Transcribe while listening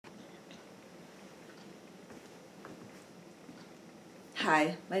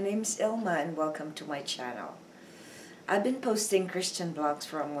Hi, my name is Ilma and welcome to my channel. I've been posting Christian blogs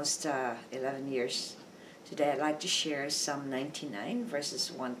for almost 11 years. Today I'd like to share Psalm 99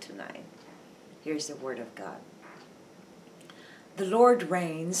 verses 1 to 9. Here's the word of God. The Lord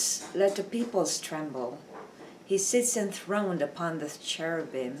reigns, let the peoples tremble. He sits enthroned upon the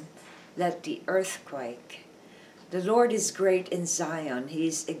cherubim, let the earth quake. The Lord is great in Zion, he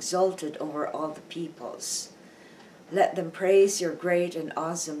is exalted over all the peoples. Let them praise your great and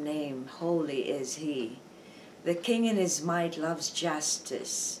awesome name, holy is he. The King in his might loves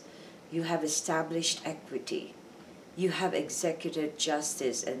justice. You have established equity. You have executed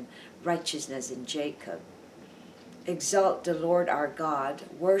justice and righteousness in Jacob. Exalt the Lord our God,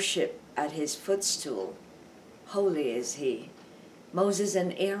 worship at his footstool. Holy is he. Moses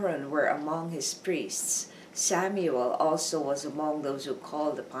and Aaron were among his priests. Samuel also was among those who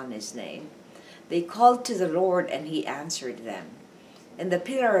called upon his name. They called to the Lord, and he answered them. In the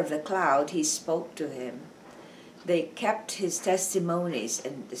pillar of the cloud he spoke to him. They kept his testimonies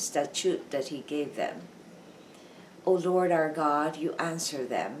and the statute that he gave them. O Lord our God, you answer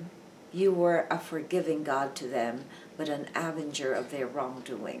them. You were a forgiving God to them, but an avenger of their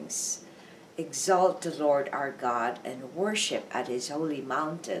wrongdoings. Exalt the Lord our God, and worship at his holy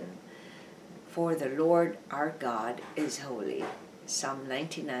mountain. For the Lord our God is holy. Psalm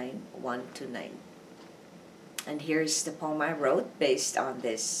 99, 1 to 9. And here's the poem I wrote based on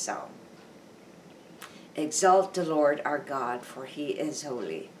this psalm. Exalt the Lord our God, for he is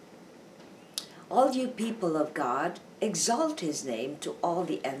holy. All you people of God, exalt his name to all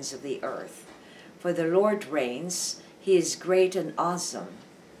the ends of the earth. For the Lord reigns, he is great and awesome,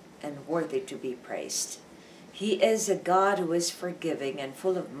 and worthy to be praised. He is a God who is forgiving and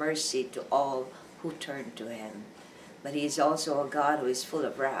full of mercy to all who turn to him. But he is also a God who is full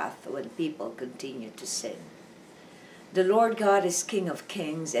of wrath when people continue to sin. The Lord God is King of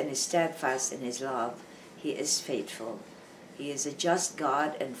kings and is steadfast in his love. He is faithful. He is a just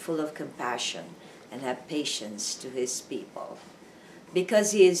God and full of compassion and have patience to his people.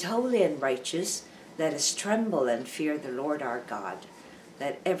 Because he is holy and righteous, let us tremble and fear the Lord our God.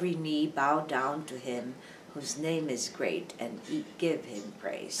 Let every knee bow down to him whose name is great, and give him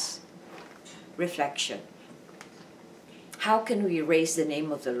praise. Reflection. How can we raise the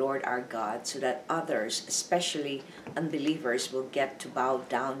name of the Lord our God so that others, especially unbelievers, will get to bow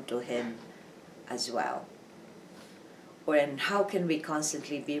down to him as well? And how can we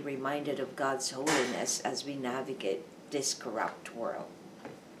constantly be reminded of God's holiness as we navigate this corrupt world?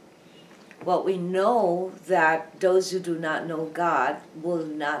 Well, we know that those who do not know God will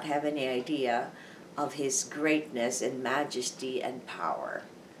not have any idea of his greatness and majesty and power.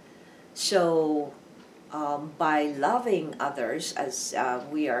 So, by loving others as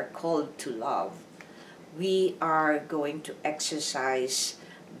we are called to love, we are going to exercise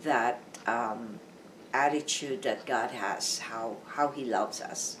that attitude that God has, how he loves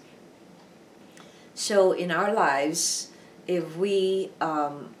us. So in our lives, if we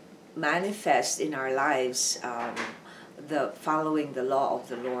manifest in our lives the following the law of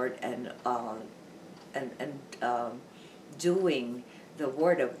the Lord and doing the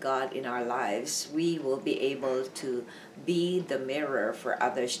Word of God in our lives, we will be able to be the mirror for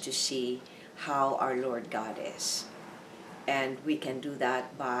others to see how our Lord God is. And we can do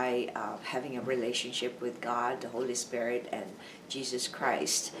that by having a relationship with God, the Holy Spirit, and Jesus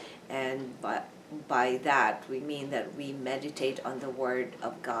Christ. And by that, we mean that we meditate on the Word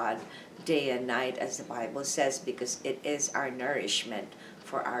of God day and night, as the Bible says, because it is our nourishment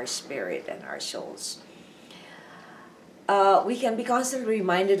for our spirit and our souls. We can be constantly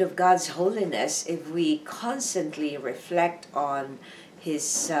reminded of God's holiness if we constantly reflect on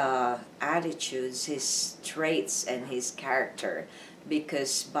his attitudes, his traits, and his character,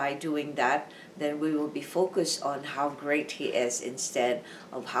 because by doing that, then we will be focused on how great he is instead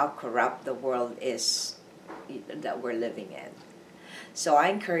of how corrupt the world is that we're living in. So I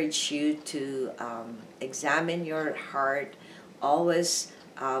encourage you to examine your heart, always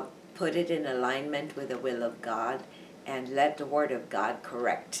put it in alignment with the will of God, and let the Word of God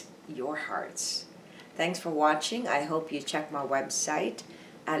correct your hearts. Thanks for watching. I hope you check my website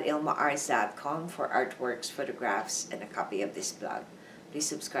at ilmaarts.com for artworks, photographs, and a copy of this blog. Please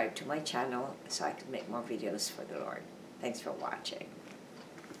subscribe to my channel so I can make more videos for the Lord. Thanks for watching.